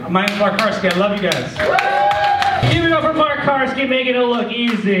My name's Mark Karski. I love you guys. Give it up for Mark Karski, making it look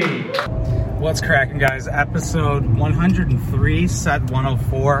easy. What's cracking, guys? Episode 103, set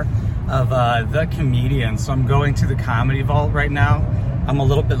 104 of The Comedian. So I'm going to the Comedy Vault right now. I'm a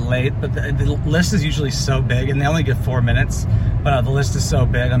little bit late, but the list is usually so big, and they only get 4 minutes, but the list is so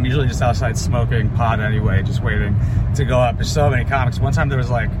big. I'm usually just outside smoking pot anyway, just waiting to go up. There's so many comics. One time there was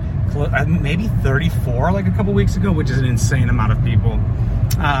like maybe 34 like a couple weeks ago, which is an insane amount of people.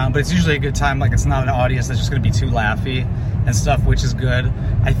 But it's usually a good time. Like, it's not an audience that's just going to be too laughy and stuff, which is good.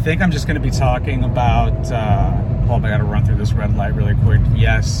 I think I'm just going to be talking about, hold on, I got to run through this red light really quick.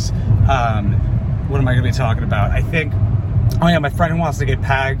 Yes. What am I going to be talking about? I think, oh yeah, my friend who wants to get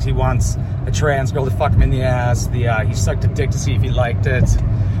pegged, he wants a trans girl to fuck him in the ass. He sucked a dick to see if he liked it.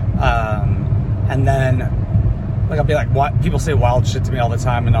 And then, like, I'll be like, what? People say wild shit to me all the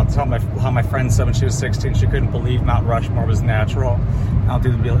time, and I'll tell how my friend said when she was 16 she couldn't believe Mount Rushmore was natural. I'll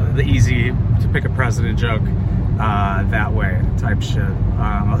do the easy to pick a president joke that way type shit.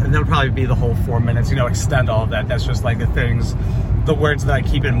 And that'll probably be the whole 4 minutes, extend all of that. That's just like the words that I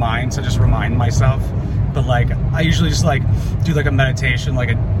keep in mind, so just remind myself. But like, I usually just like do like a meditation, like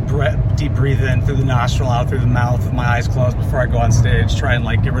a deep breathe in through the nostril, out through the mouth with my eyes closed before I go on stage, try and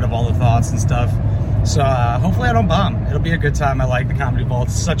like get rid of all the thoughts and stuff. So hopefully I don't bomb. It'll be a good time. I like the Comedy Vault.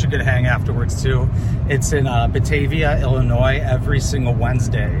 It's such a good hang afterwards too. It's in Batavia, Illinois, every single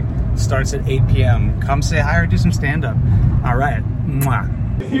Wednesday. Starts at 8 p.m. Come say hi or do some stand-up. All right. Mwah.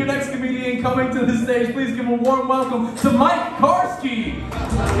 Your next comedian coming to the stage, please give a warm welcome to Mike Karski.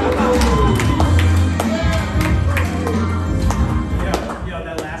 Yo,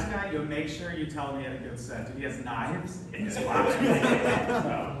 that last guy, make sure you tell him he had a good set. Dude, he has knives in his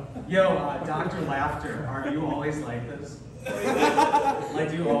pocket. Yo, Dr. Laughter, are you always like this? Like,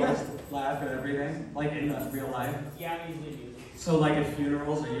 do you always laugh at everything? Like, in real life? Yeah, I usually do. So, like, at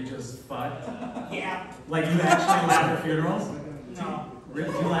funerals, are you just fucked? Yeah. Like, you actually laugh at funerals? No. Do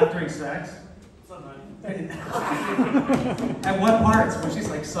you laugh during sex? Sometimes. At what parts? When she's,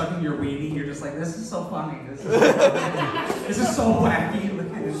 like, sucking your weenie, you're just like, this is so funny. This is so wacky.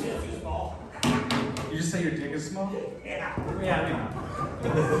 Shit's too small. You just say your dick is small? Yeah. Yeah,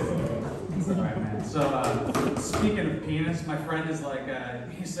 It's alright, man. So, speaking of penis, my friend is like,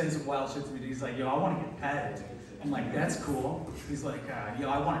 he's saying some wild shit to me. He's like, yo, I want to get pegged. I'm like, that's cool. He's like, yo,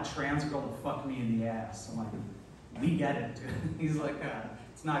 I want a trans girl to fuck me in the ass. I'm like, we get it, dude. He's like,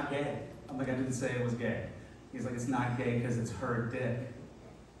 it's not gay. I'm like, I didn't say it was gay. He's like, it's not gay because it's her dick.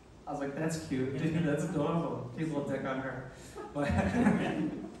 I was like, that's cute, dude. That's adorable. Cute little dick on her. But,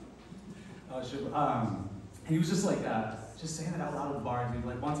 oh, shit. He was just like, just saying it out loud at the bar, dude.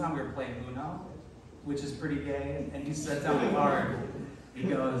 Like, one time we were playing Uno, which is pretty gay, and he set down the card. He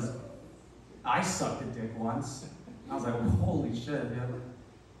goes, I sucked a dick once. I was like, well, holy shit, dude.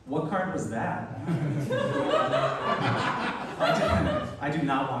 What card was that? I do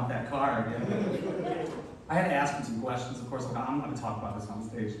not want that card, dude. I had to ask him some questions, of course. Like, I'm going to talk about this on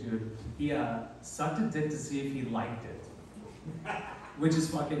stage, dude. He sucked a dick to see if he liked it. Which is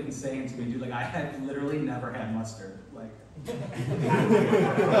fucking insane to me, dude. Like, I had literally never had mustard. Like,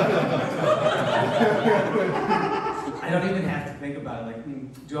 I don't even have to think about it.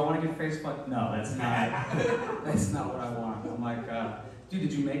 Like, do I want to get face fucked? No, that's not what I want. I'm like, dude,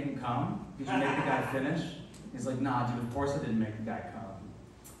 did you make him come? Did you make the guy finish? He's like, nah, dude, of course I didn't make the guy come.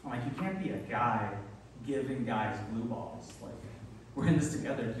 I'm like, you can't be a guy giving guys blue balls. Like, we're in this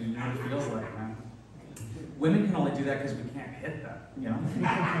together, dude. You know what it feels like, man. Women can only do that because we can't hit them,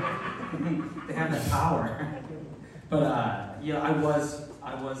 They have that power. But, yeah, I was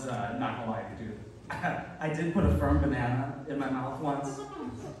not gonna lie, dude. I did put a firm banana in my mouth once.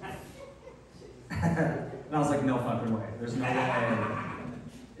 And I was like, no fucking way. There's no way.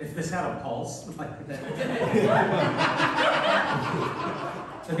 If this had a pulse, like, that'd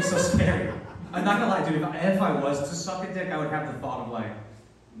be so scary. I'm not gonna lie, dude. If I was to suck a dick, I would have the thought of, like,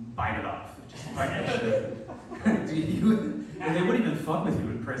 bite it off. Just bite that shit. Dude, they wouldn't even fuck with you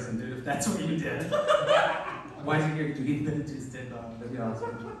in prison, dude, if that's what you did. Why is he here? Dude, he bit his dick off. That'd be awesome.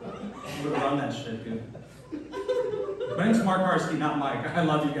 I would run that shit, dude. My name's Mark Karski, not Mike. I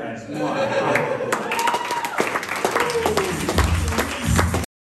love you guys.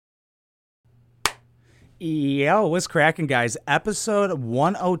 Yo, what's cracking, guys? Episode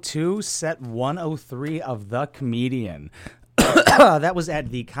 102, set 103 of The Comedian. That was at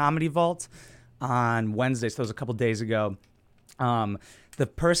the Comedy Vault on Wednesday, so that was a couple days ago. The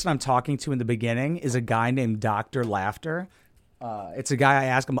person I'm talking to in the beginning is a guy named Dr. Laughter. It's a guy I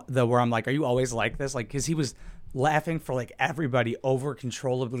asked him where I'm like, are you always like this? Like, because he was laughing for like everybody, over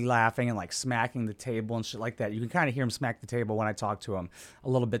controllably laughing and like smacking the table and shit like that. You can kind of hear him smack the table when I talk to him a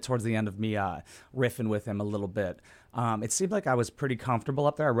little bit towards the end of me riffing with him a little bit. It seemed like I was pretty comfortable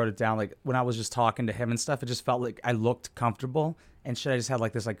up there. I wrote it down, like when I was just talking to him and stuff, it just felt like I looked comfortable and shit. I just had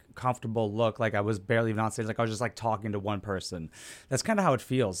like this like comfortable look, like I was barely even on stage, like I was just like talking to one person. That's kind of how it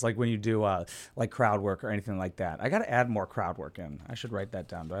feels like when you do like crowd work or anything like that. I got to add more crowd work in. I should write that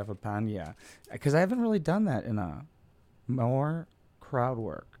down. Do I have a pen? Yeah, because I haven't really done that in more crowd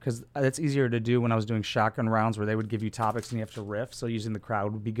work, because it's easier to do when I was doing shotgun rounds where they would give you topics and you have to riff, so using the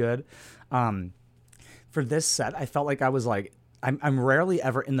crowd would be good. For this set, I felt like I was like, I'm rarely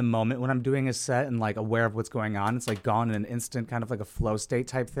ever in the moment when I'm doing a set and like aware of what's going on. It's like gone in an instant, kind of like a flow state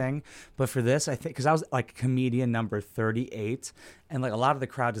type thing. But for this, I think, because I was like comedian number 38 and like a lot of the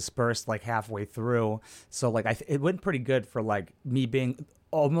crowd dispersed like halfway through. So like it went pretty good for like me being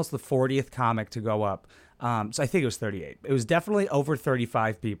almost the 40th comic to go up. So I think it was 38. It was definitely over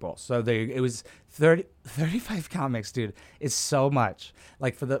 35 people. So it was 35 comics, dude. It's so much.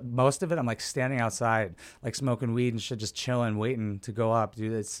 Like for the most of it, I'm like standing outside, like smoking weed and shit, just chilling, waiting to go up,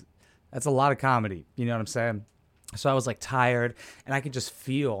 dude. That's a lot of comedy. You know what I'm saying? So I was like tired, and I could just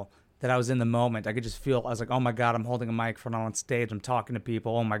feel that I was in the moment. I could just feel, I was like, oh my God, I'm holding a microphone on stage. I'm talking to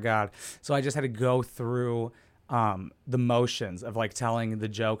people. Oh my God. So I just had to go through the motions of like telling the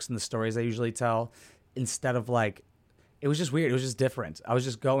jokes and the stories I usually tell, instead of like, it was just weird. It was just different. I was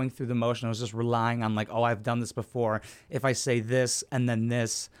just going through the motion. I was just relying on like, oh, I've done this before. If I say this and then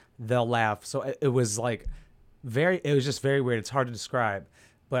this, they'll laugh. So it was like it was just very weird. It's hard to describe,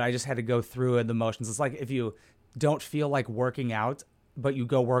 but I just had to go through it, the motions. It's like if you don't feel like working out, but you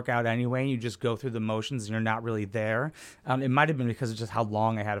go work out anyway, and you just go through the motions and you're not really there. It might have been because of just how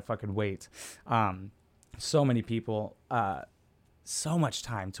long I had to fucking wait. So many people, so much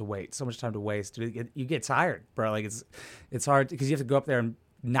time to wait, so much time to waste. You get tired, bro. Like it's hard because you have to go up there and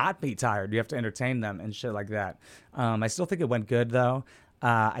not be tired. You have to entertain them and shit like that. I still think it went good though.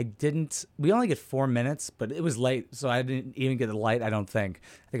 We only get 4 minutes, but it was late, so I didn't even get the light. I don't think.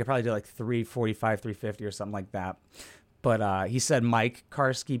 I think I probably did like 3:45, 3:50 or something like that. But he said Mike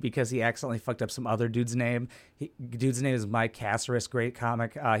Karski because he accidentally fucked up some other dude's name. Dude's name is Mike Caceres, great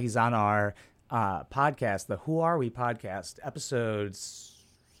comic. He's on our podcast, the Who Are We podcast, episodes,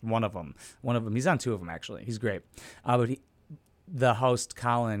 one of them. He's on 2 of them, actually. He's great. But the host,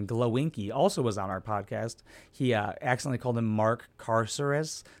 Colin Glowinky, also was on our podcast. He accidentally called him Mark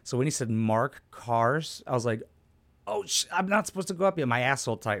Carceres. So when he said Mark Cars, I was like, oh, I'm not supposed to go up yet. My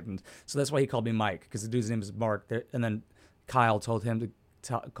asshole tightened. So that's why he called me Mike, because the dude's name is Mark. And then Kyle told him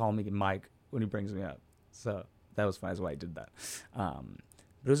to call me Mike when he brings me up. So that was fine. That's why I did that.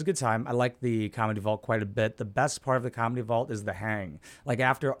 But it was a good time. I liked the Comedy Vault quite a bit. The best part of the Comedy Vault is the hang. Like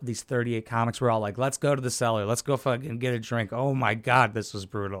after these 38 comics, we're all like, let's go to the cellar. Let's go fucking get a drink. Oh my God, this was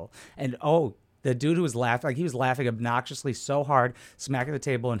brutal. And the dude who was laughing, like he was laughing obnoxiously so hard, smacking the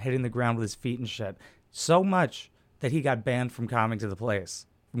table and hitting the ground with his feet and shit. So much that he got banned from coming to the place,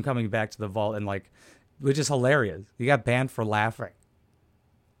 from coming back to the vault, and like, which is hilarious. He got banned for laughing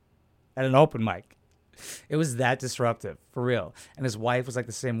at an open mic. It was that disruptive, for real. And his wife was like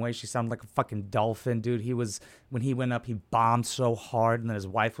the same way. She sounded like a fucking dolphin, dude. When he went up, he bombed so hard, and then his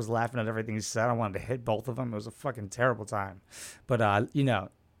wife was laughing at everything he said. I wanted to hit both of them. It was a fucking terrible time. But,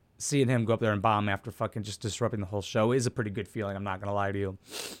 seeing him go up there and bomb after fucking just disrupting the whole show is a pretty good feeling. I'm not going to lie to you.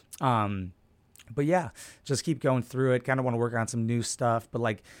 But yeah, just keep going through it. Kind of want to work on some new stuff. But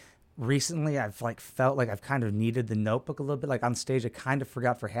like recently I've like felt like I've kind of needed the notebook a little bit. Like on stage, I kind of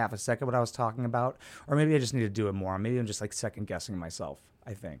forgot for half a second what I was talking about. Or maybe I just need to do it more. Maybe I'm just like second guessing myself,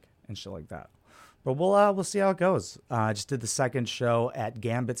 I think, and shit like that. But we'll see how it goes. I just did the second show at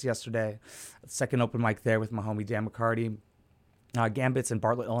Gambit's yesterday. Second open mic there with my homie Dan McCarty. Gambit's in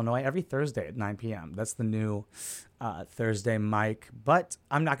Bartlett, Illinois, every Thursday at 9 p.m. That's the new Thursday mic. But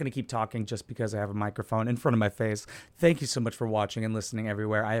I'm not going to keep talking just because I have a microphone in front of my face. Thank you so much for watching and listening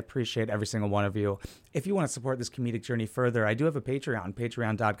everywhere. I appreciate every single one of you. If you want to support this comedic journey further, I do have a Patreon,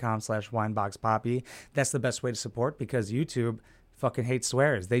 patreon.com/wineboxpoppy. That's the best way to support because YouTube fucking hates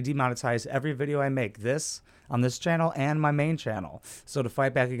swears. They demonetize every video I make, this on this channel and my main channel. So to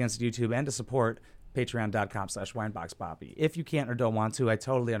fight back against YouTube and to support, patreon.com/wineboxpoppy. If you can't or don't want to, I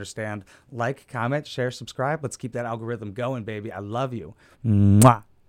totally understand. Like, comment, share, subscribe. Let's keep that algorithm going, baby. I love you. Mwah.